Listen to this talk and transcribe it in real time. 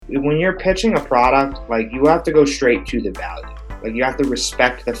when you're pitching a product, like, you have to go straight to the value. Like, you have to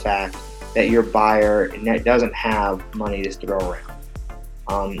respect the fact that your buyer doesn't have money to throw around.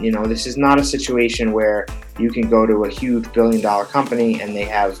 This is not a situation where you can go to a huge billion-dollar company and they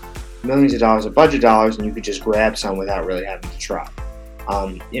have millions of dollars of budget dollars and you could just grab some without really having to try.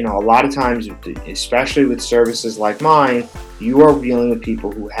 A lot of times, especially with services like mine, you are dealing with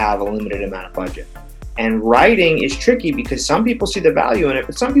people who have a limited amount of budget. And writing is tricky because some people see the value in it,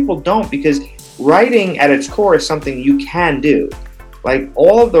 but some people don't, because writing at its core is something you can do. Like,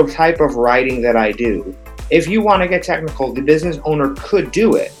 all of the type of writing that I do, if you want to get technical, the business owner could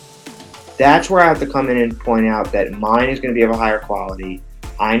do it. That's where I have to come in and point out that mine is going to be of a higher quality.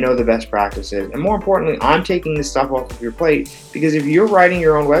 I know the best practices, and more importantly, I'm taking this stuff off of your plate, because if you're writing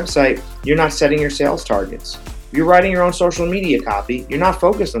your own website, you're not setting your sales targets. If you're writing your own social media copy, you're not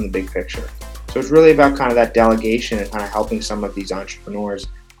focused on the big picture. So it's really about kind of that delegation and kind of helping some of these entrepreneurs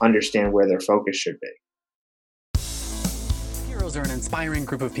understand where their focus should be. Heroes are an inspiring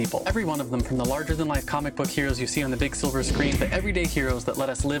group of people. Every one of them, from the larger-than-life comic book heroes you see on the big silver screen, to everyday heroes that let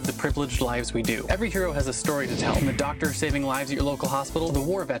us live the privileged lives we do. Every hero has a story to tell. From the doctor saving lives at your local hospital, to the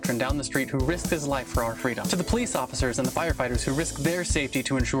war veteran down the street who risked his life for our freedom, to the police officers and the firefighters who risk their safety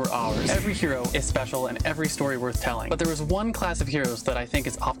to ensure ours. Every hero is special and every story worth telling. But there is one class of heroes that I think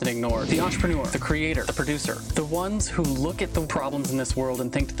is often ignored: the entrepreneur, the creator, the producer. The ones who look at the problems in this world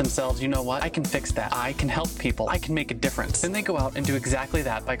and think to themselves, you know what, I can fix that. I can help people. I can make a difference. Then they go out and do exactly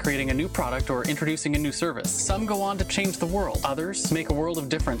that by creating a new product or introducing a new service. Some go on to change the world. Others make a world of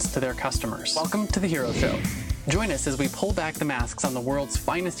difference to their customers. Welcome to The Hero Show. Join us as we pull back the masks on the world's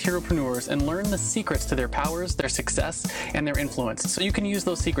finest heropreneurs and learn the secrets to their powers, their success, and their influence, so you can use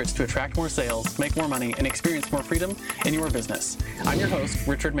those secrets to attract more sales, make more money, and experience more freedom in your business. I'm your host,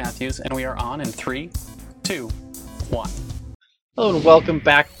 Richard Matthews, and we are on in 3, 2, 1. Hello and welcome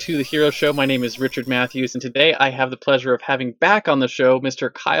back to The Hero Show. My name is Richard Matthews, and today I have the pleasure of having back on the show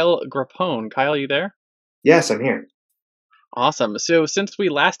Mr. Kyle Grappone. Kyle, are you there? Yes, I'm here. Awesome. So since we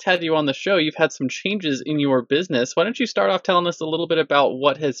last had you on the show, you've had some changes in your business. Why don't you start off telling us a little bit about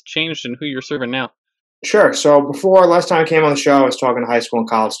what has changed and who you're serving now? Sure. So before, last time I came on the show, I was talking to high school and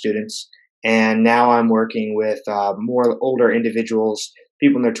college students, and now I'm working with more older individuals,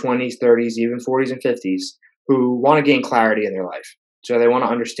 people in their 20s, 30s, even 40s and 50s, who want to gain clarity in their life. So they want to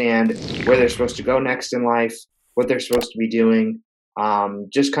understand where they're supposed to go next in life, what they're supposed to be doing,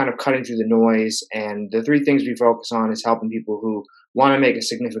 just kind of cutting through the noise. And the three things we focus on is helping people who want to make a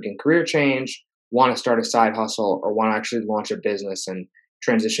significant career change, want to start a side hustle, or want to actually launch a business and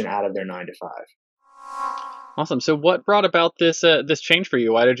transition out of their 9-to-5. Awesome. So what brought about this change for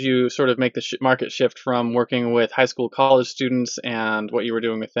you? Why did you sort of make the market shift from working with high school, college students and what you were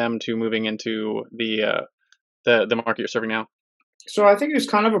doing with them to moving into the market you're serving now? So I think it was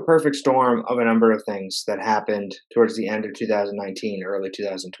kind of a perfect storm of a number of things that happened towards the end of 2019, early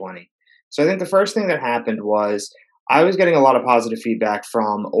 2020. So I think the first thing that happened was I was getting a lot of positive feedback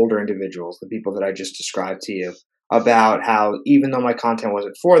from older individuals, the people that I just described to you, about how even though my content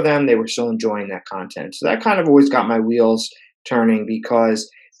wasn't for them, they were still enjoying that content. So that kind of always got my wheels turning, because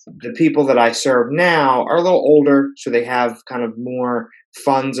the people that I serve now are a little older, so they have kind of more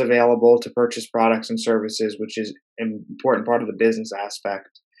funds available to purchase products and services, which is an important part of the business aspect,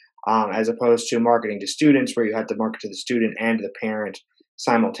 as opposed to marketing to students, where you have to market to the student and to the parent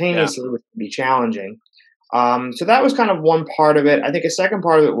simultaneously, which can be challenging. So that was kind of one part of it. I think a second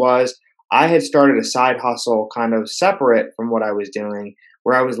part of it was I had started a side hustle kind of separate from what I was doing,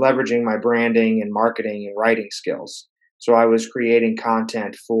 where I was leveraging my branding and marketing and writing skills. So I was creating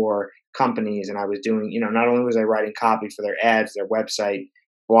content for companies, and I was doing, not only was I writing copy for their ads, their website,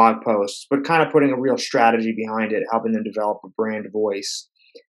 blog posts, but kind of putting a real strategy behind it, helping them develop a brand voice.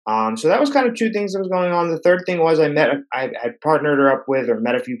 So that was kind of two things that was going on. The third thing was I had partnered up with or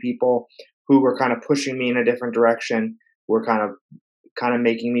met a few people who were kind of pushing me in a different direction, were kind of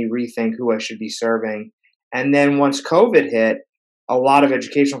making me rethink who I should be serving. And then once COVID hit, a lot of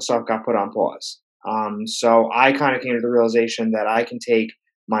educational stuff got put on pause. So I kind of came to the realization that I can take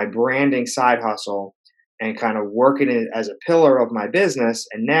my branding side hustle and kind of work it as a pillar of my business.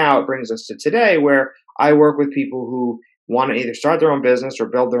 And now it brings us to today, where I work with people who want to either start their own business or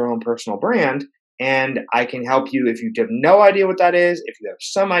build their own personal brand. And I can help you if you have no idea what that is, if you have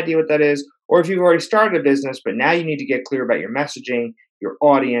some idea what that is, or if you've already started a business, but now you need to get clear about your messaging, your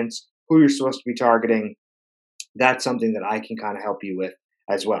audience, who you're supposed to be targeting. That's something that I can kind of help you with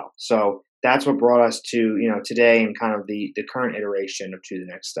as well. So that's what brought us to, today and kind of the current iteration of To the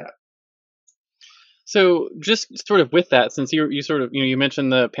Next Step. So just sort of with that, since you sort of you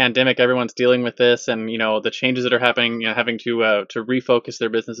mentioned the pandemic, everyone's dealing with this, and the changes that are happening, having to refocus their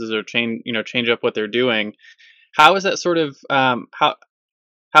businesses or change up what they're doing. How is that sort of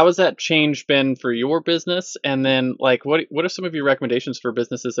how has that change been for your business? And then, like, what are some of your recommendations for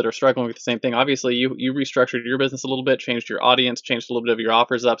businesses that are struggling with the same thing? Obviously, you restructured your business a little bit, changed your audience, changed a little bit of your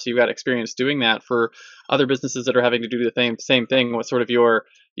offers up, so you've got experience doing that. For other businesses that are having to do the same thing, what sort of your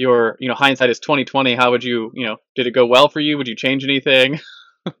hindsight is 2020? How would did it go well for you? Would you change anything?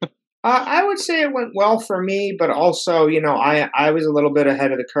 I would say it went well for me, but also, I was a little bit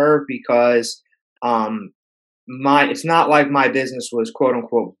ahead of the curve because um, it's not like my business was quote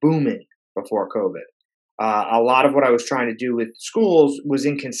unquote booming before COVID. A lot of what I was trying to do with schools was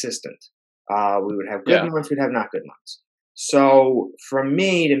inconsistent. We would have good Yeah. months, we'd have not good months. So for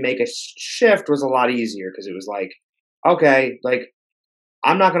me to make a shift was a lot easier because it was like, okay, like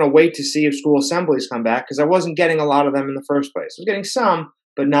I'm not going to wait to see if school assemblies come back because I wasn't getting a lot of them in the first place. I was getting some,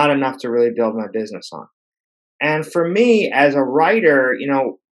 but not enough to really build my business on. And for me as a writer,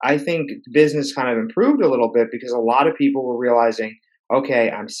 I think business kind of improved a little bit because a lot of people were realizing,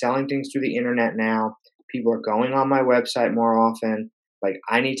 okay, I'm selling things through the internet now. People are going on my website more often. Like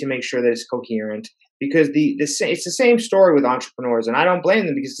I need to make sure that it's coherent because it's the same story with entrepreneurs, and I don't blame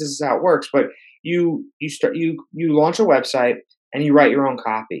them because this is how it works. But you launch a website and you write your own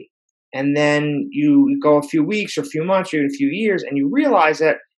copy, and then you go a few weeks or a few months or even a few years, and you realize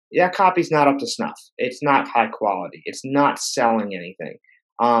that that copy's not up to snuff. It's not high quality. It's not selling anything.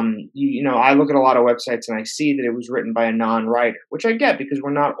 I look at a lot of websites and I see that it was written by a non-writer, which I get because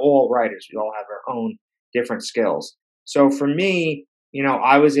we're not all writers. We all have our own different skills. So for me,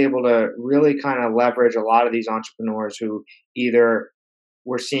 I was able to really kind of leverage a lot of these entrepreneurs who either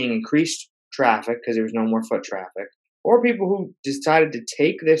were seeing increased traffic because there was no more foot traffic, or people who decided to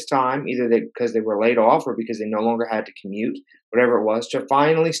take this time, either because they were laid off or because they no longer had to commute, whatever it was, to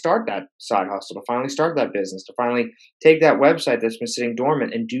finally start that side hustle, to finally start that business, to finally take that website that's been sitting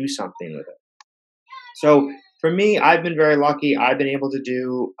dormant and do something with it. So for me, I've been very lucky. I've been able to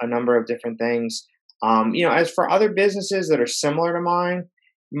do a number of different things. As for other businesses that are similar to mine,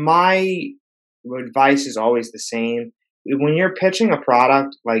 my advice is always the same. When you're pitching a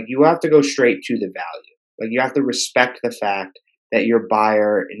product, like you have to go straight to the value. Like you have to respect the fact that your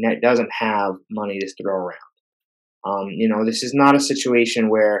buyer doesn't have money to throw around. This is not a situation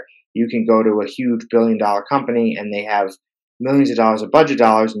where you can go to a huge billion-dollar company and they have millions of dollars of budget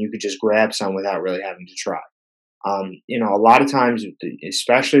dollars and you could just grab some without really having to try. A lot of times,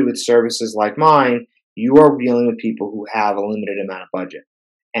 especially with services like mine, you are dealing with people who have a limited amount of budget.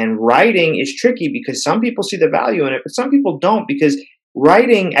 And writing is tricky because some people see the value in it, but some people don't because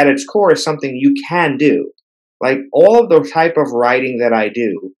writing at its core is something you can do. Like all of the type of writing that I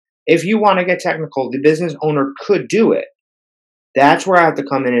do, if you want to get technical, the business owner could do it. That's where I have to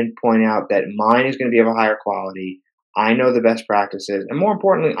come in and point out that mine is going to be of a higher quality. I know the best practices. And more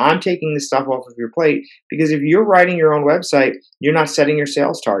importantly, I'm taking this stuff off of your plate because if you're writing your own website, you're not setting your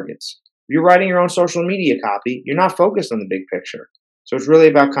sales targets. If you're writing your own social media copy, you're not focused on the big picture. So it's really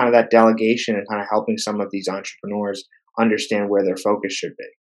about kind of that delegation and kind of helping some of these entrepreneurs understand where their focus should be.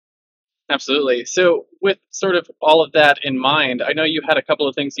 Absolutely. So, with sort of all of that in mind, I know you had a couple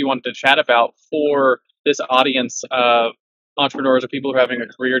of things you wanted to chat about for this audience of entrepreneurs or people who are having a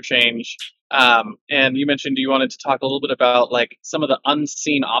career change. And you mentioned you wanted to talk a little bit about like some of the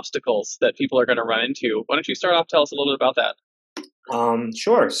unseen obstacles that people are going to run into. Why don't you start off? Tell us a little bit about that.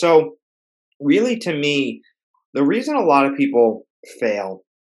 Sure. So, really, to me, the reason a lot of people fail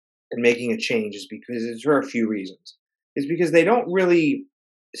in making a change is because it's for a few reasons. Is because they don't really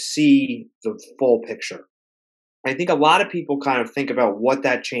see the full picture. I think a lot of people kind of think about what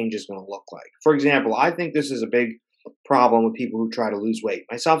that change is going to look like. For example, I think this is a big problem with people who try to lose weight,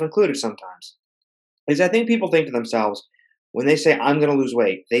 myself included sometimes, is I think people think to themselves, when they say, I'm going to lose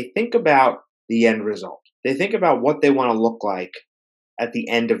weight, they think about the end result. They think about what they want to look like at the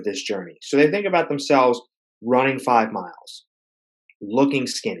end of this journey. So they think about themselves running 5 miles, looking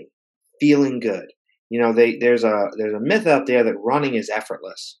skinny, feeling good. There's a myth out there that running is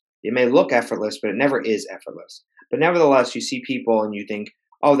effortless. It may look effortless, but it never is effortless. But nevertheless, you see people and you think,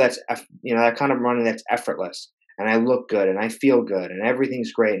 oh, that kind of running that's effortless, and I look good and I feel good and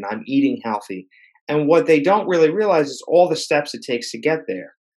everything's great and I'm eating healthy. And what they don't really realize is all the steps it takes to get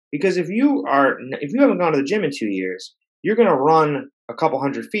there. Because if you haven't gone to the gym in 2 years, you're going to run a couple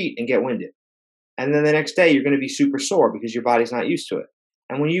hundred feet and get winded, and then the next day you're going to be super sore because your body's not used to it.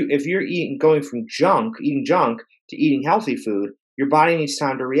 And if you're going from eating junk to eating healthy food, your body needs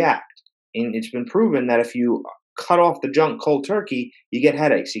time to react. And it's been proven that if you cut off the junk cold turkey, you get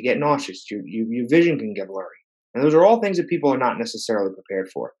headaches, you get nauseous, your vision can get blurry. And those are all things that people are not necessarily prepared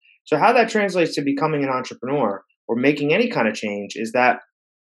for. So how that translates to becoming an entrepreneur or making any kind of change is that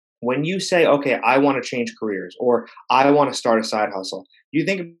when you say, okay, I want to change careers or I want to start a side hustle, you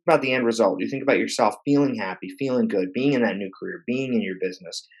think about the end result. You think about yourself feeling happy, feeling good, being in that new career, being in your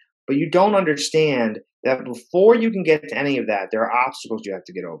business. But you don't understand that before you can get to any of that, there are obstacles you have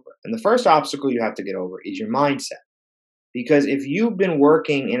to get over. And the first obstacle you have to get over is your mindset. Because if you've been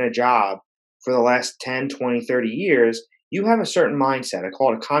working in a job for the last 10, 20, 30 years, you have a certain mindset. I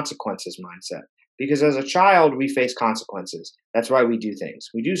call it a consequences mindset. Because as a child, we face consequences. That's why we do things.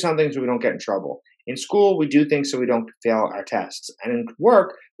 We do something so we don't get in trouble. In school, we do things so we don't fail our tests. And in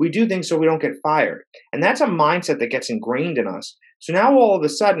work, we do things so we don't get fired. And that's a mindset that gets ingrained in us. So now all of a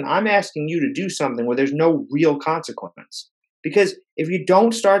sudden, I'm asking you to do something where there's no real consequence. Because if you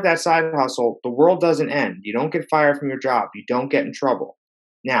don't start that side hustle, the world doesn't end. You don't get fired from your job. You don't get in trouble.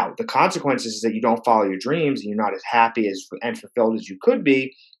 Now, the consequences is that you don't follow your dreams and you're not as happy and fulfilled as you could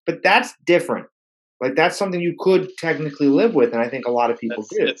be. But that's different. Like that's something you could technically live with, and I think a lot of people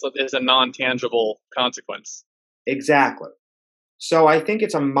do. It's a non-tangible consequence. Exactly. So I think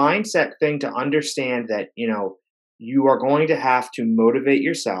it's a mindset thing to understand that, you are going to have to motivate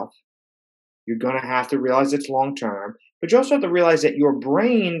yourself. You're going to have to realize it's long term, but you also have to realize that your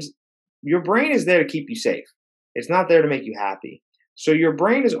brain is there to keep you safe. It's not there to make you happy. So your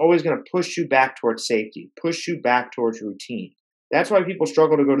brain is always going to push you back towards safety, push you back towards routine. That's why people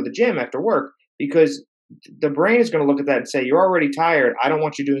struggle to go to the gym after work, because the brain is going to look at that and say, you're already tired. I don't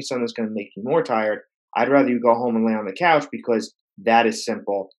want you doing something that's going to make you more tired. I'd rather you go home and lay on the couch because that is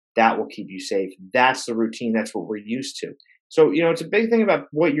simple. That will keep you safe. That's the routine. That's what we're used to. So, it's a big thing about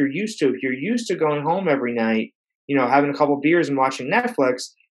what you're used to. If you're used to going home every night, having a couple beers and watching Netflix,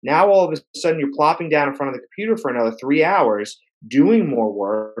 now all of a sudden you're plopping down in front of the computer for another 3 hours, doing more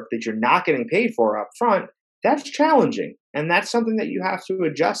work that you're not getting paid for up front. That's challenging. And that's something that you have to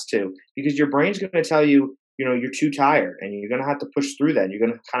adjust to, because your brain's going to tell you, you're too tired, and you're going to have to push through that. You're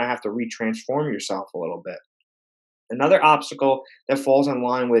going to kind of have to retransform yourself a little bit. Another obstacle that falls in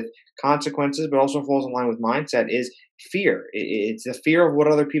line with consequences, but also falls in line with mindset, is fear. It's the fear of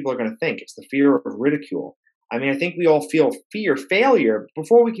what other people are going to think. It's the fear of ridicule. I mean, I think we all feel failure.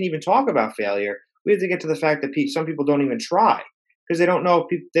 Before we can even talk about failure, we have to get to the fact that some people don't even try because they don't know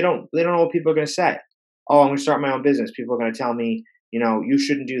they don't know what people are going to say. Oh, I'm going to start my own business. People are going to tell me, you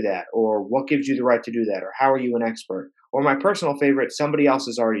shouldn't do that, or what gives you the right to do that, or how are you an expert? Or my personal favorite, somebody else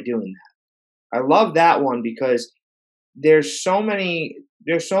is already doing that. I love that one because there's so many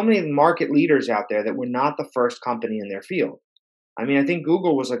market leaders out there that were not the first company in their field. I mean, I think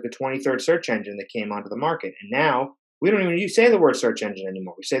Google was like the 23rd search engine that came onto the market. And now we don't even say the word search engine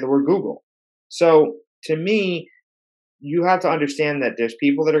anymore. We say the word Google. So to me, you have to understand that there's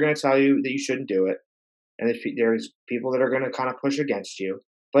people that are going to tell you that you shouldn't do it. And there's people that are going to kind of push against you.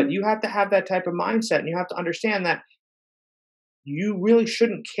 But you have to have that type of mindset, and you have to understand that you really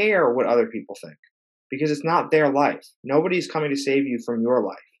shouldn't care what other people think, because it's not their life. Nobody's coming to save you from your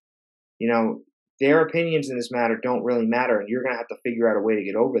life. Their opinions in this matter don't really matter, and you're going to have to figure out a way to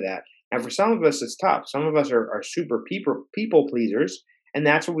get over that. And for some of us, it's tough. Some of us are super people pleasers, and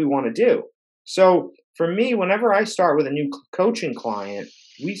that's what we want to do. So for me, whenever I start with a new coaching client,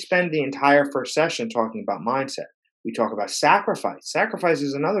 we spend the entire first session talking about mindset. We talk about sacrifice. Sacrifice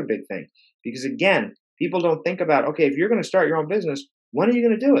is another big thing, because again, people don't think about, okay, if you're going to start your own business, when are you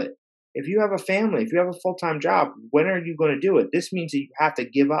going to do it? If you have a family, if you have a full-time job, when are you going to do it? This means that you have to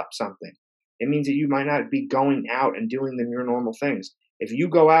give up something. It means that you might not be going out and doing your normal things. If you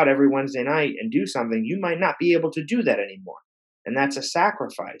go out every Wednesday night and do something, you might not be able to do that anymore. And that's a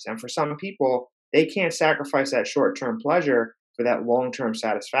sacrifice. And for some people, they can't sacrifice that short-term pleasure for that long-term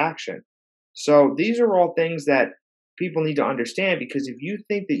satisfaction. So these are all things that people need to understand, because if you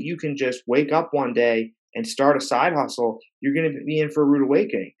think that you can just wake up one day and start a side hustle, you're going to be in for a rude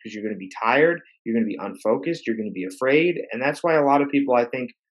awakening, because you're going to be tired, you're going to be unfocused, you're going to be afraid. And that's why a lot of people, I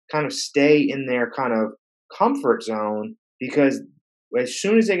think, kind of stay in their kind of comfort zone, because as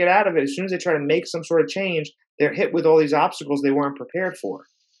soon as they get out of it, as soon as they try to make some sort of change, they're hit with all these obstacles they weren't prepared for.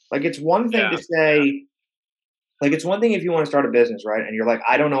 Like, it's one thing to say, like, it's one thing if you want to start a business, right? And you're like,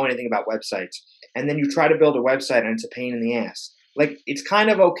 I don't know anything about websites. And then you try to build a website and it's a pain in the ass. Like, it's kind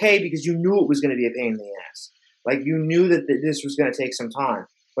of okay because you knew it was going to be a pain in the ass. Like, you knew that this was going to take some time.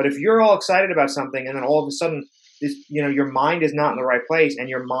 But if you're all excited about something and then all of a sudden, your mind is not in the right place, and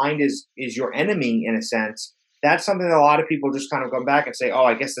your mind is your enemy in a sense, that's something that a lot of people just kind of go back and say, oh,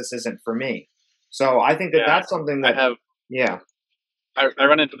 I guess this isn't for me. So I think that's something that, yeah. I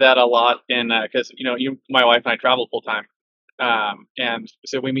run into that a lot in because my wife and I travel full time, and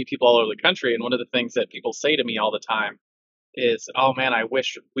so we meet people all over the country. And one of the things that people say to me all the time is, "Oh man, I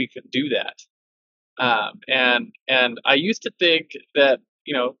wish we could do that." And I used to think that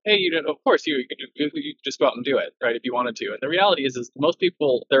hey, of course you just go out and do it, right? If you wanted to. And the reality is most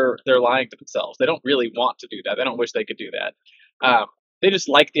people they're lying to themselves. They don't really want to do that. They don't wish they could do that. They just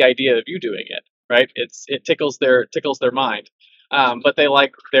like the idea of you doing it, right? It tickles their mind. But they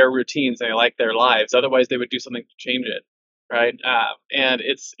like their routines. They like their lives. Otherwise, they would do something to change it, right? And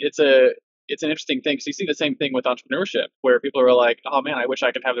it's an interesting thing because you see the same thing with entrepreneurship, where people are like, "Oh man, I wish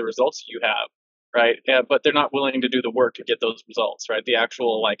I could have the results you have." Right? But they're not willing to do the work to get those results, right? The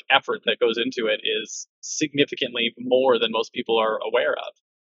actual like effort that goes into it is significantly more than most people are aware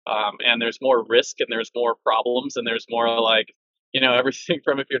of. And there's more risk and there's more problems and there's more like, everything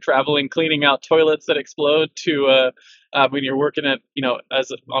from if you're traveling, cleaning out toilets that explode to when you're working at,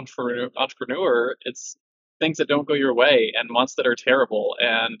 as an entrepreneur, it's things that don't go your way and months that are terrible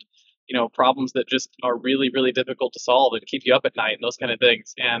and, problems that just are really, really difficult to solve and keep you up at night and those kind of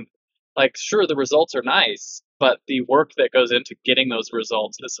things. And like, sure, the results are nice, but the work that goes into getting those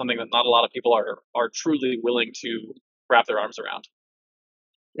results is something that not a lot of people are truly willing to wrap their arms around.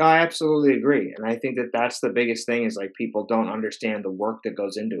 No, I absolutely agree, and I think that that's the biggest thing is like people don't understand the work that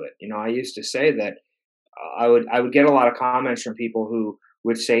goes into it. I used to say that I would get a lot of comments from people who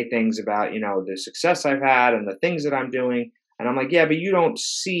would say things about the success I've had and the things that I'm doing, and I'm like, yeah, but you don't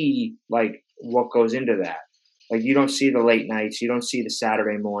see like what goes into that. Like you don't see the late nights, you don't see the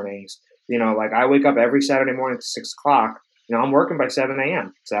Saturday mornings. Like I wake up every Saturday morning at 6 o'clock. I'm working by 7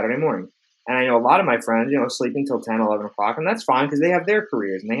 a.m. Saturday morning. And I know a lot of my friends, sleeping till 10, 11 o'clock, and that's fine because they have their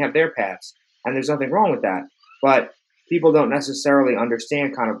careers and they have their paths, and there's nothing wrong with that. But people don't necessarily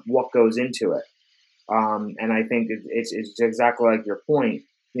understand kind of what goes into it. And I think it's exactly like your point.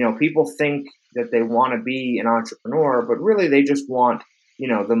 People think that they want to be an entrepreneur, but really they just want,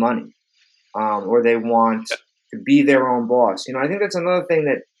 the money, or they want to be their own boss. I think that's another thing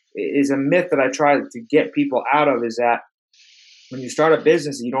that is a myth that I try to get people out of is that when you start a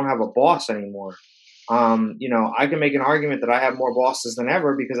business, you don't have a boss anymore. I can make an argument that I have more bosses than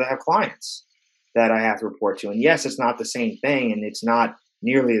ever because I have clients that I have to report to. And yes, it's not the same thing and it's not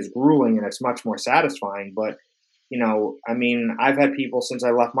nearly as grueling and it's much more satisfying. But, I've had people since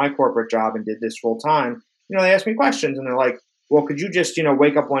I left my corporate job and did this full time, they ask me questions and they're like, well, could you just,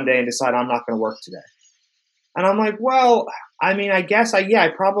 wake up one day and decide I'm not going to work today? And I'm like, well, I guess I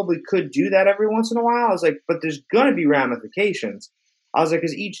probably could do that every once in a while. I was like, but there's going to be ramifications. I was like,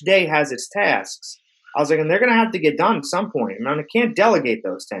 because each day has its tasks. I was like, and they're going to have to get done at some point. I can't delegate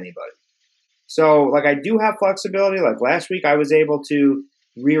those to anybody. So, like, I do have flexibility. Like last week, I was able to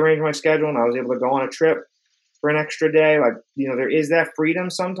rearrange my schedule and I was able to go on a trip for an extra day. Like, there is that freedom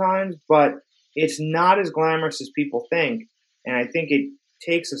sometimes, but it's not as glamorous as people think. And I think it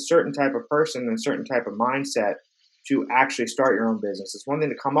takes a certain type of person and a certain type of mindset to actually start your own business. It's one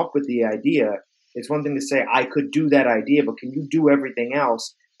thing to come up with the idea. It's one thing to say, I could do that idea, but can you do everything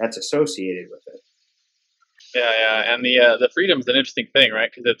else that's associated with it? Yeah, yeah, and the freedom's an interesting thing,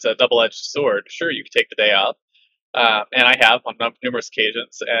 right? Because it's a double-edged sword. Sure, you can take the day off, and I have on numerous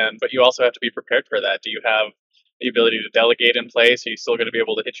occasions, but you also have to be prepared for that. Do you have the ability to delegate in place? Are you still going to be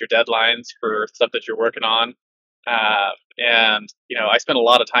able to hit your deadlines for stuff that you're working on? And I spend a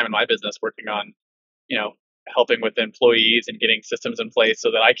lot of time in my business working on, helping with employees and getting systems in place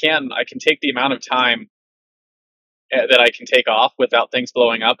so that I can take the amount of time that I can take off without things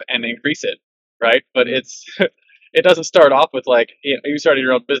blowing up and increase it, right? But it doesn't start off with like you started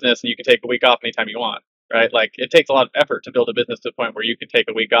your own business and you can take a week off anytime you want, right? Like it takes a lot of effort to build a business to the point where you can take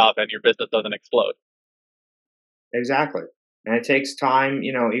a week off and your business doesn't explode. Exactly. And it takes time,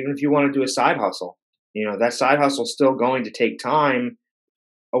 even if you want to do a side hustle, that side hustle is still going to take time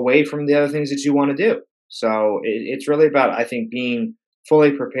away from the other things that you want to do. So it's really about, I think, being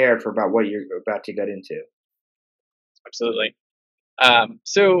fully prepared for about what you're about to get into. Absolutely.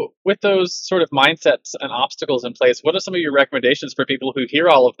 So, with those sort of mindsets and obstacles in place, what are some of your recommendations for people who hear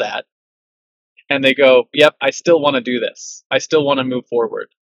all of that and they go, "Yep, I still want to do this. I still want to move forward."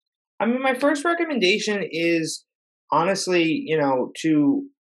 My first recommendation is honestly, to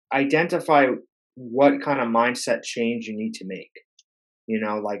identify what kind of mindset change you need to make.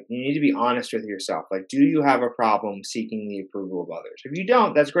 Like you need to be honest with yourself. Like, do you have a problem seeking the approval of others? If you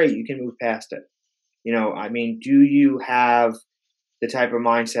don't, that's great. You can move past it. Do you have the type of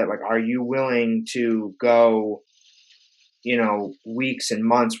mindset? Like, are you willing to go, weeks and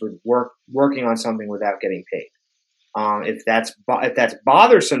months with working on something without getting paid? If that's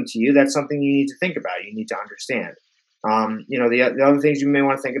bothersome to you, that's something you need to think about. You need to understand. The other things you may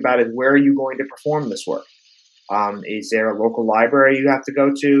want to think about is where are you going to perform this work? Is there a local library you have to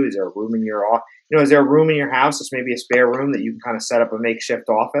go to? Is there a room in your is there a room in your house that's maybe a spare room that you can kind of set up a makeshift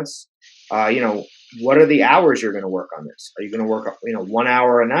office? Uh, you know, what are the hours you're going to work on this? Are you going to work 1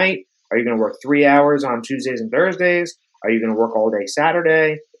 hour a night? Are you going to work 3 hours on Tuesdays and Thursdays? Are you going to work all day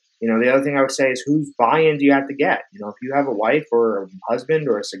Saturday? The other thing I would say is whose buy-in do you have to get? If you have a wife or a husband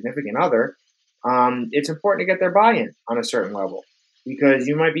or a significant other, it's important to get their buy-in on a certain level because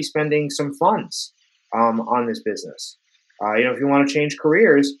you might be spending some funds on this business. If you want to change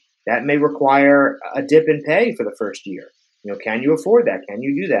careers, that may require a dip in pay for the first year. Can you afford that? Can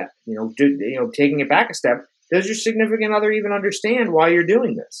you do that? Taking it back a step, does your significant other even understand why you're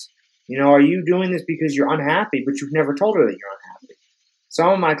doing this? Are you doing this because you're unhappy, but you've never told her that you're unhappy? Some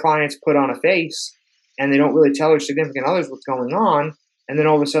of my clients put on a face and they don't really tell their significant others what's going on. And then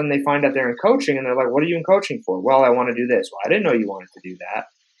all of a sudden they find out they're in coaching and they're like, what are you in coaching for? Well, I want to do this. Well, I didn't know you wanted to do that.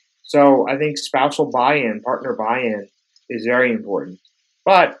 So I think spousal buy-in, partner buy-in is very important.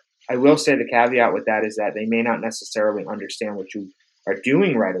 But I will say the caveat with that is that they may not necessarily understand what you are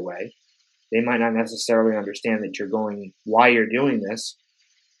doing right away. They might not necessarily understand why you're doing this.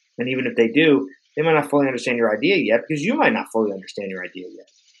 And even if they do, they might not fully understand your idea yet because you might not fully understand your idea yet.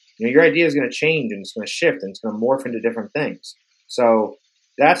 Your idea is going to change and it's going to shift and it's going to morph into different things. So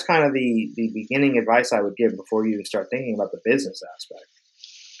that's kind of the beginning advice I would give before you even start thinking about the business aspect.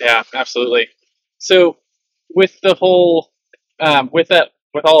 Yeah, absolutely. So with the whole, with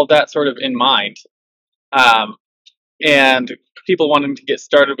all of that sort of in mind, um, and people wanting to get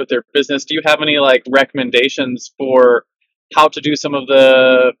started with their business, do you have any like recommendations for how to do some of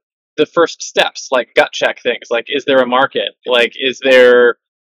the first steps, like gut check things? Like, is there a market? Like, is there,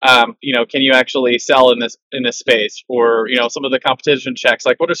 can you actually sell in this space? Or some of the competition checks.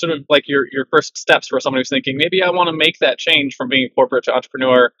 Like, what are some of like your first steps for someone who's thinking maybe I want to make that change from being corporate to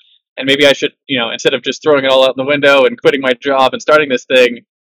entrepreneur, and maybe I should, instead of just throwing it all out the window and quitting my job and starting this thing,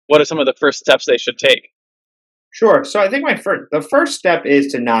 what are some of the first steps they should take? Sure. So I think the first step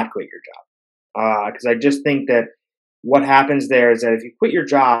is to not quit your job because I just think that what happens there is that if you quit your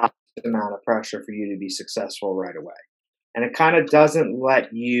job, there's an amount of pressure for you to be successful right away, and it kind of doesn't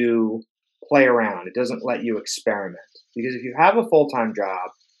let you play around. It doesn't let you experiment because if you have a full time job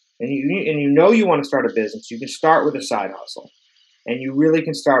and you want to start a business, you can start with a side hustle, and you really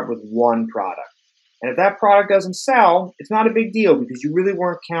can start with one product. And if that product doesn't sell, it's not a big deal because you really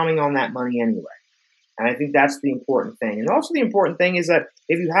weren't counting on that money anyway. And I think that's the important thing. And also the important thing is that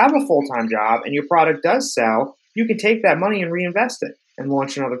if you have a full-time job and your product does sell, you can take that money and reinvest it and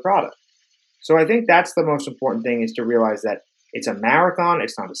launch another product. So I think that's the most important thing is to realize that it's a marathon,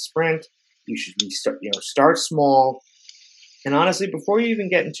 it's not a sprint. You should start small. And honestly, before you even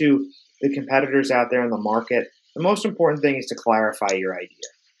get into the competitors out there in the market, the most important thing is to clarify your idea.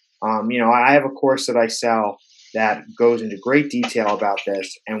 I have a course that I sell that goes into great detail about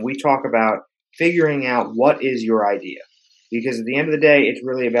this, and we talk about figuring out what is your idea. Because at the end of the day, it's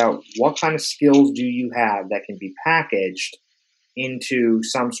really about what kind of skills do you have that can be packaged into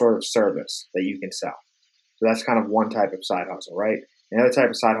some sort of service that you can sell. So that's kind of one type of side hustle, right? Another type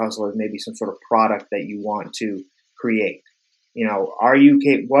of side hustle is maybe some sort of product that you want to create.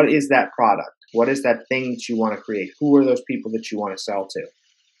 What is that product? What is that thing that you want to create? Who are those people that you want to sell to?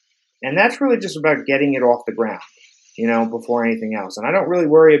 And that's really just about getting it off the ground, before anything else. And I don't really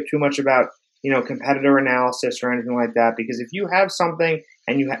worry too much about, competitor analysis or anything like that, because if you have something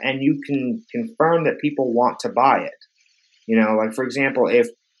and you can confirm that people want to buy it, like for example, if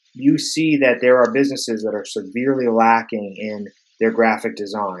you see that there are businesses that are severely lacking in their graphic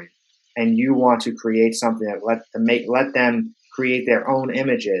design and you want to create something that let them create their own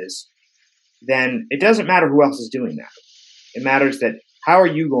images, then it doesn't matter who else is doing that. It matters that how are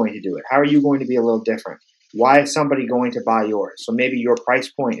you going to do it? How are you going to be a little different? Why is somebody going to buy yours? So maybe your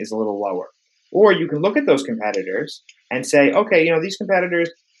price point is a little lower. Or you can look at those competitors and say, okay, these competitors,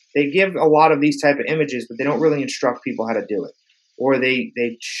 they give a lot of these type of images, but they don't really instruct people how to do it. Or they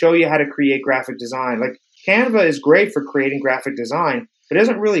show you how to create graphic design. Like Canva is great for creating graphic design, but it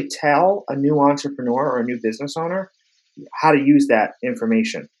doesn't really tell a new entrepreneur or a new business owner how to use that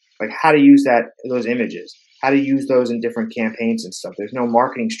information, like how to use those images, how to use those in different campaigns and stuff. There's no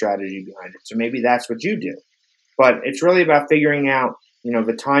marketing strategy behind it. So maybe that's what you do. But it's really about figuring out,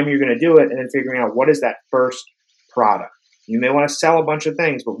 the time you're going to do it and then figuring out what is that first product. You may want to sell a bunch of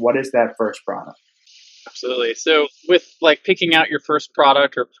things, but what is that first product? Absolutely. So with like picking out your first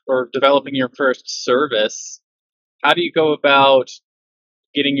product or developing your first service, how do you go about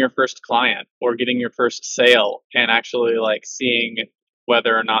getting your first client or getting your first sale and actually like seeing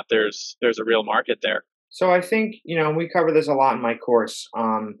whether or not there's a real market there? So I think, we cover this a lot in my course.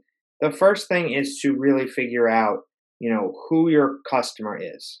 The first thing is to really figure out, who your customer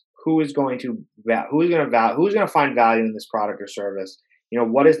is, who's going to find value in this product or service.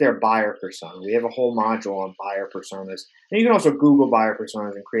 What is their buyer persona? We have a whole module on buyer personas, and you can also Google buyer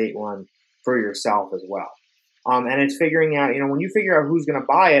personas and create one for yourself as well. And it's figuring out, when you figure out who's going to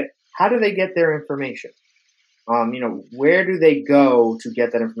buy it, how do they get their information? Where do they go to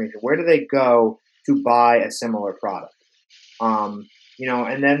get that information? Where do they go to buy a similar product? And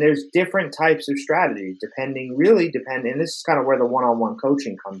then there's different types of strategies and this is kind of where the one-on-one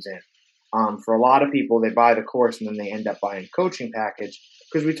coaching comes in. For a lot of people, they buy the course and then they end up buying a coaching package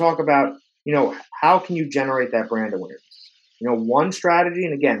because we talk about, how can you generate that brand awareness? One strategy,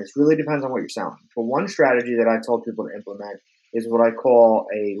 and again, this really depends on what you're selling, but one strategy that I told people to implement is what I call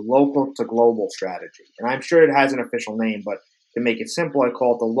a local to global strategy. And I'm sure it has an official name, but to make it simple, I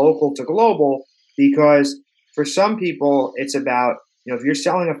call it the local to global because for some people, it's about, if you're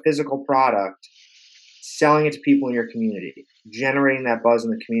selling a physical product, selling it to people in your community, generating that buzz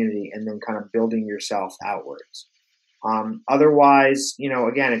in the community, and then kind of building yourself outwards. Otherwise,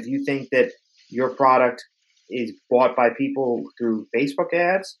 again, if you think that your product is bought by people through Facebook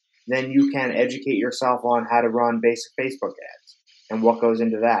ads, then you can educate yourself on how to run basic Facebook ads and what goes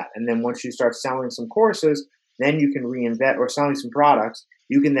into that. And then once you start selling some courses, then you can reinvest, or selling some products,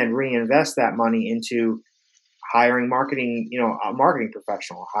 you can then reinvest that money into hiring a marketing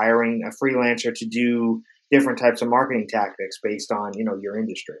professional, hiring a freelancer to do different types of marketing tactics based on, your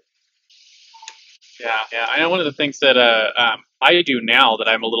industry. Yeah. I know one of the things that I do now that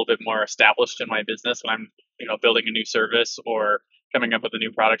I'm a little bit more established in my business when I'm, building a new service or coming up with a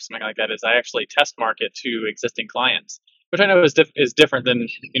new product, something like that, is I actually test market to existing clients, which I know is different than,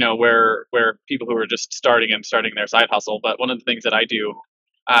 where people who are just starting their side hustle. But one of the things that I do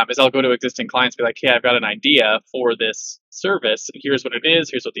is I'll go to existing clients, be like, hey, I've got an idea for this service. Here's what it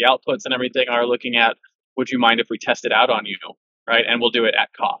is. Here's what the outputs and everything are looking at. Would you mind if we test it out on you? Right. And we'll do it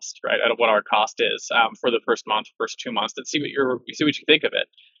at cost, right? At what our cost is for the first month, first 2 months, and see what you think of it.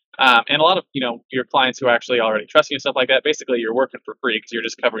 And a lot of, your clients who actually already trust you and stuff like that, basically you're working for free because you're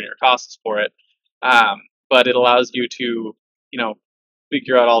just covering your costs for it. But it allows you to,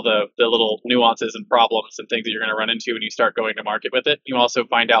 figure out all the little nuances and problems and things that you're going to run into when you start going to market with it. You also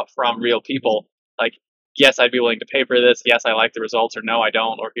find out from real people, like, yes, I'd be willing to pay for this. Yes, I like the results, or no, I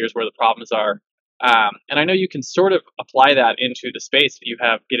don't, or here's where the problems are. And I know you can sort of apply that into the space that you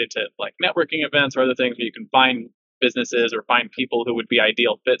have, get into like networking events or other things where you can find businesses or find people who would be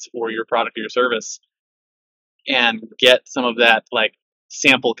ideal fits for your product or your service and get some of that like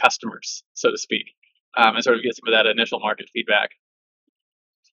sample customers, so to speak, and sort of get some of that initial market feedback.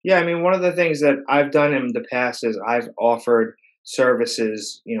 Yeah, I mean, one of the things that I've done in the past is I've offered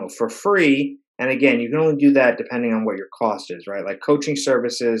services, for free. And again, you can only do that depending on what your cost is, right? Like coaching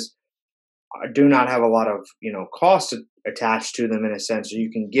services do not have a lot of, cost attached to them in a sense. So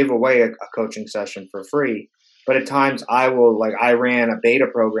you can give away a coaching session for free. But at times I ran a beta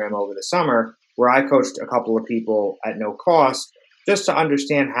program over the summer where I coached a couple of people at no cost just to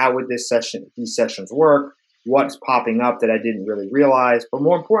understand how would these sessions work, what's popping up that I didn't really realize. But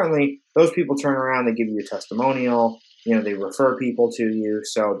more importantly, those people turn around, they give you a testimonial, they refer people to you.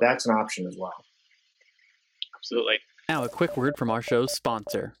 So that's an option as well. Absolutely. Now a quick word from our show's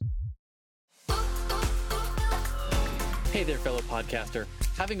sponsor. Hey there, fellow podcaster.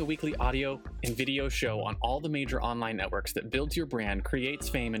 Having a weekly audio and video show on all the major online networks that builds your brand, creates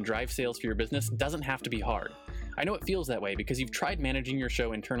fame, and drives sales for your business doesn't have to be hard. I know it feels that way because you've tried managing your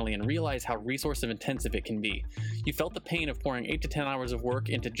show internally and realize how resource intensive it can be. You felt the pain of pouring 8 to 10 hours of work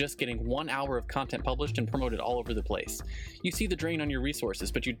into just getting 1 hour of content published and promoted all over the place. You see the drain on your resources,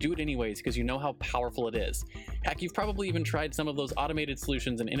 but you do it anyways because you know how powerful it is. Heck, you've probably even tried some of those automated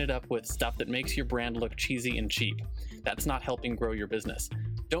solutions and ended up with stuff that makes your brand look cheesy and cheap. That's not helping grow your business.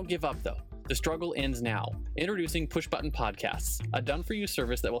 Don't give up though. The struggle ends now. Introducing Push Button Podcasts, a done-for-you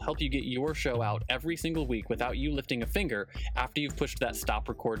service that will help you get your show out every single week without you lifting a finger after you've pushed that stop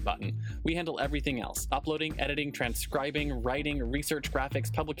record button. We handle everything else: uploading, editing, transcribing, writing, research,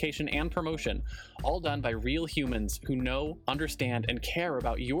 graphics, publication, and promotion, all done by real humans who know, understand, and care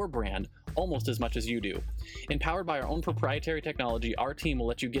about your brand almost as much as you do. Empowered by our own proprietary technology, our team will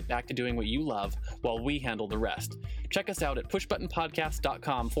let you get back to doing what you love while we handle the rest. Check us out at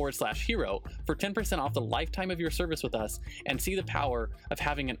pushbuttonpodcast.com/hero for 10% off the lifetime of your service with us and see the power of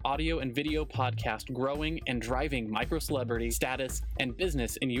having an audio and video podcast growing and driving micro celebrity status and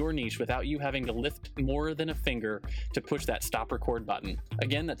business in your niche without you having to lift more than a finger to push that stop record button.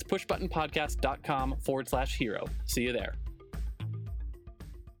 Again, that's pushbuttonpodcast.com/hero. See you there.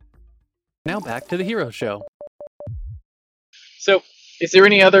 Now back to the Hero Show. So, is there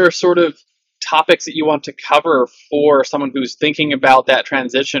any other sort of topics that you want to cover for someone who's thinking about that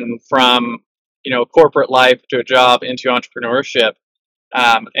transition from, corporate life to a job into entrepreneurship,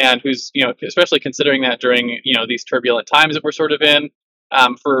 and who's, especially considering that during, these turbulent times that we're sort of in,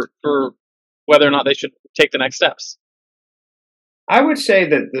 for whether or not they should take the next steps? I would say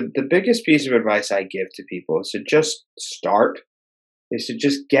that the biggest piece of advice I give to people is to just start, is to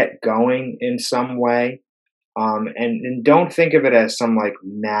just get going in some way. And don't think of it as some like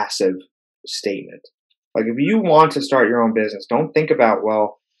massive statement. Like if you want to start your own business, don't think about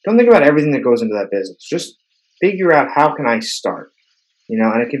everything that goes into that business. Just figure out how can I start,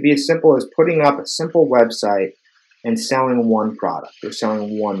 and it can be as simple as putting up a simple website and selling one product or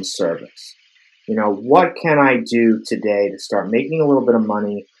selling one service. What can I do today to start making a little bit of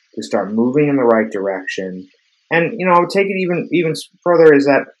money, to start moving in the right direction? And, I would take it even further is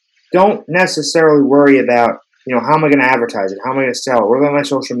that don't necessarily worry about, how am I going to advertise it? How am I going to sell it? What about my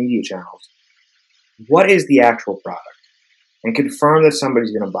social media channels? What is the actual product? And confirm that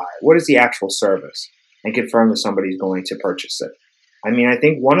somebody's going to buy it. What is the actual service? And confirm that somebody's going to purchase it. I mean, I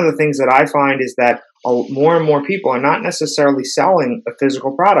think one of the things that I find is that more and more people are not necessarily selling a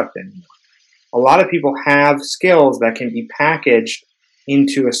physical product anymore. A lot of people have skills that can be packaged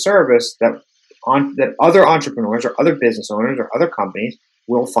into a service that other entrepreneurs or other business owners or other companies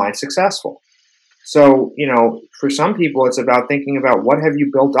will find successful. So, for some people, it's about thinking about what have you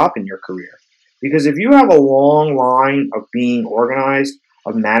built up in your career. Because if you have a long line of being organized,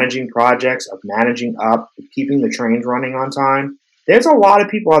 of managing projects, of managing up, of keeping the trains running on time, there's a lot of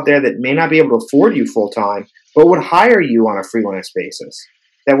people out there that may not be able to afford you full time, but would hire you on a freelance basis.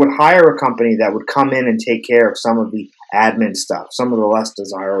 That would hire a company that would come in and take care of some of the admin stuff, some of the less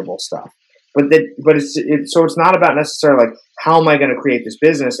desirable stuff. It's not about necessarily like how am I going to create this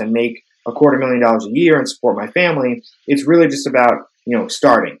business and make $250,000 a year and support my family. It's really just about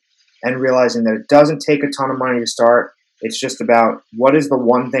starting and realizing that it doesn't take a ton of money to start. It's just about what is the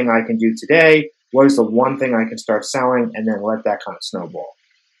one thing I can do today, what is the one thing I can start selling, and then let that kind of snowball.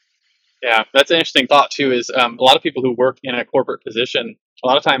 Yeah, that's an interesting thought too. Is a lot of people who work in a corporate position, a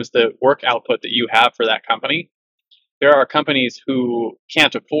lot of times the work output that you have for that company, there are companies who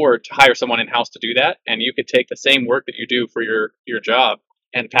can't afford to hire someone in-house to do that, and you could take the same work that you do for your job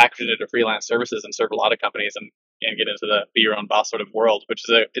and package it into freelance services and serve a lot of companies and get into the be your own boss sort of world, which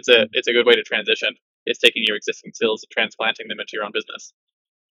is it's a good way to transition. It's taking your existing skills and transplanting them into your own business.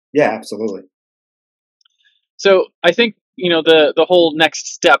 Yeah, absolutely. So I think the whole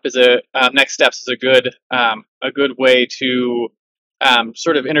next steps is a good way to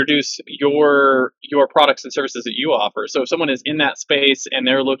sort of introduce your products and services that you offer. So if someone is in that space and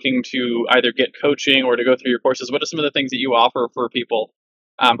they're looking to either get coaching or to go through your courses, what are some of the things that you offer for people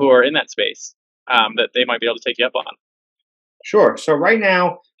who are in that space that they might be able to take you up on? Sure. So right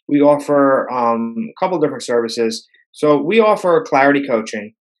now we offer a couple different services. So we offer clarity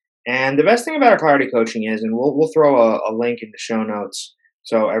coaching. And the best thing about our clarity coaching is, and we'll throw a link in the show notes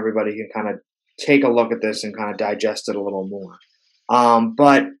so everybody can kind of take a look at this and kind of digest it a little more.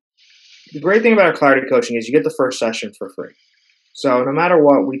 But the great thing about our clarity coaching is you get the first session for free. So no matter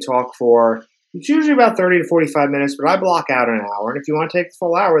what, we talk for, it's usually about 30 to 45 minutes, but I block out an hour. And if you want to take the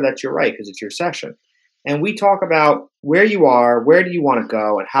full hour, that's your right because it's your session. And we talk about where you are, where do you want to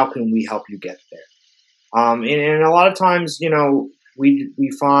go, and how can we help you get there. And a lot of times,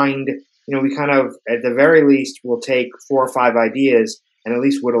 we find, we kind of, at the very least, will take 4 or 5 ideas and at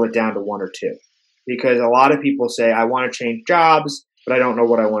least whittle it down to 1 or 2. Because a lot of people say, I want to change jobs, but I don't know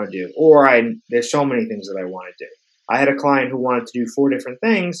what I want to do. Or there's so many things that I want to do. I had a client who wanted to do 4 different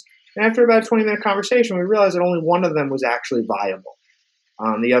things. And after about a 20-minute conversation, we realized that only one of them was actually viable.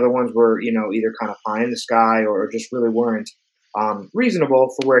 The other ones were, either kind of pie in the sky or just really weren't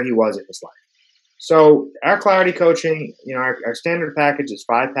reasonable for where he was in his life. So our clarity coaching, our standard package is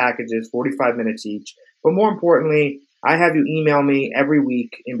 5 packages, 45 minutes each. But more importantly, I have you email me every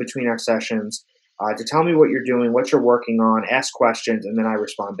week in between our sessions to tell me what you're doing, what you're working on, ask questions, and then I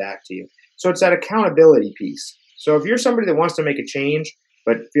respond back to you. So it's that accountability piece. So if you're somebody that wants to make a change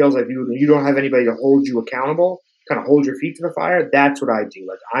but feels like you don't have anybody to hold you accountable, kind of hold your feet to the fire, that's what I do.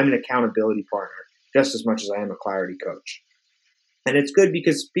 Like I'm an accountability partner just as much as I am a clarity coach. And it's good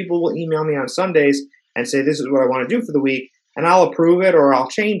because people will email me on Sundays and say, this is what I want to do for the week, and I'll approve it or I'll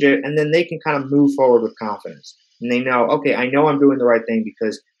change it, and then they can kind of move forward with confidence. And they know, okay, I know I'm doing the right thing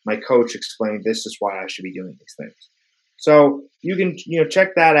because my coach explained this is why I should be doing these things. So you can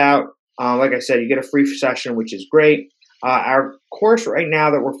check that out. Like I said, you get a free session, which is great. Our course right now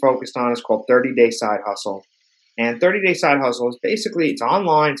that we're focused on is called 30 Day Side Hustle. And 30-day side hustle is basically, it's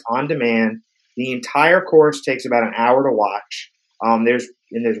online, it's on demand. The entire course takes about an hour to watch. There's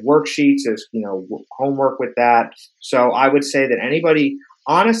worksheets, there's homework with that. So I would say that anybody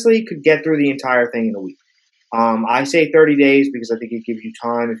honestly could get through the entire thing in a week. I say 30 days because I think it gives you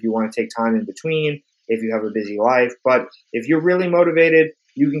time if you want to take time in between, if you have a busy life. But if you're really motivated,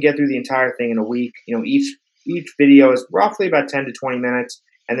 you can get through the entire thing in a week. Each video is roughly about 10 to 20 minutes.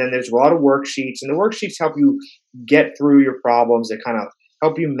 And then there's a lot of worksheets, and the worksheets help you get through your problems. They kind of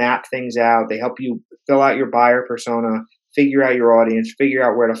help you map things out. They help you fill out your buyer persona, figure out your audience, figure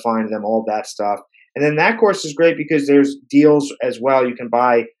out where to find them, all that stuff. And then that course is great because there's deals as well. You can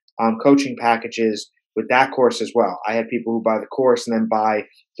buy coaching packages with that course as well. I have people who buy the course and then buy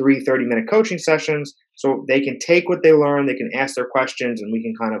 3 30-minute coaching sessions so they can take what they learn, they can ask their questions, and we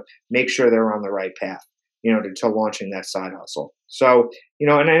can kind of make sure they're on the right path, to launching that side hustle. So,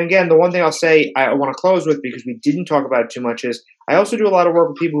 and again, the one thing I'll say I want to close with, because we didn't talk about it too much, is I also do a lot of work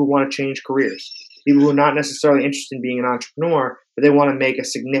with people who want to change careers, people who are not necessarily interested in being an entrepreneur, but they want to make a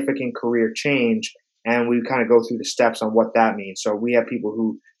significant career change. And we kind of go through the steps on what that means. So we have people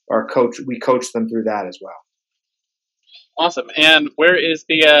who we coach them through that as well. Awesome. And where is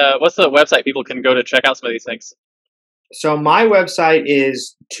what's the website people can go to check out some of these things? So my website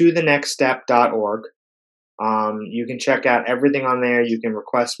is tothenextstep.org. You can check out everything on there. You can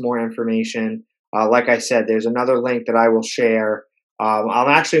request more information. Like I said, there's another link that I will share. I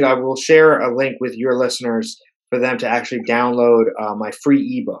will share a link with your listeners for them to actually download my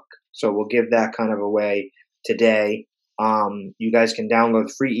free ebook. So we'll give that kind of away today. You guys can download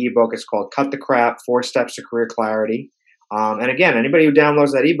the free ebook. It's called Cut the Crap, 4 Steps to Career Clarity. And again, anybody who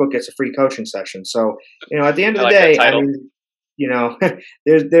downloads that ebook gets a free coaching session. So, at the end of the day,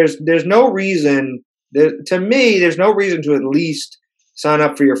 there's no reason, to me, there's no reason to at least sign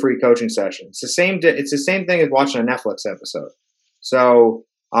up for your free coaching session. It's the same thing as watching a Netflix episode. So,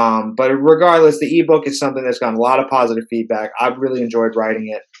 but regardless, the ebook is something that's gotten a lot of positive feedback. I've really enjoyed writing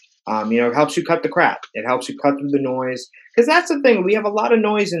it. It helps you cut the crap. It helps you cut through the noise. Because that's the thing. We have a lot of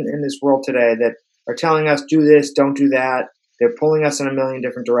noise in this world today that are telling us, do this, don't do that. They're pulling us in a million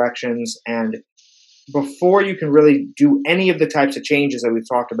different directions. And before you can really do any of the types of changes that we've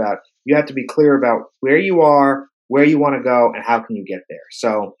talked about, you have to be clear about where you are, where you want to go, and how can you get there.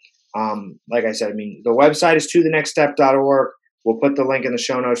 So, like I said, the website is tothenextstep.org. We'll put the link in the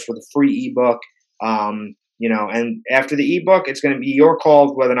show notes for the free ebook. And after the ebook, it's going to be your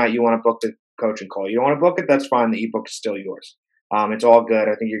call whether or not you want to book the coaching call. You don't want to book it, that's fine. The ebook is still yours. It's all good.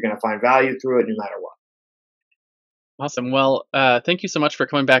 I think you're going to find value through it no matter what. Awesome. Well, thank you so much for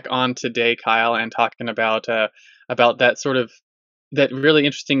coming back on today, Kyle, and talking about that sort of that really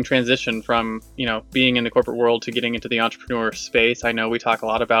interesting transition from being in the corporate world to getting into the entrepreneur space. I know we talk a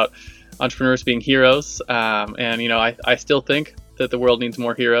lot about entrepreneurs being heroes, and I still think that the world needs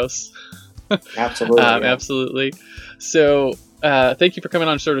more heroes. Absolutely. Absolutely. So thank you for coming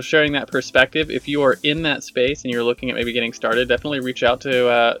on, sort of sharing that perspective. If you are in that space and you're looking at maybe getting started, definitely reach out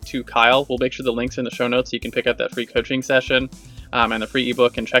to Kyle. We'll make sure the link's in the show notes so you can pick up that free coaching session and the free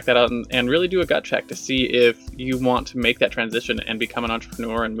ebook and check that out and really do a gut check to see if you want to make that transition and become an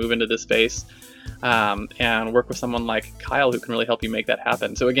entrepreneur and move into this space and work with someone like Kyle who can really help you make that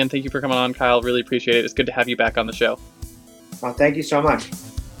happen. So again, thank you for coming on, Kyle. Really appreciate it. It's good to have you back on the show. Well, thank you so much.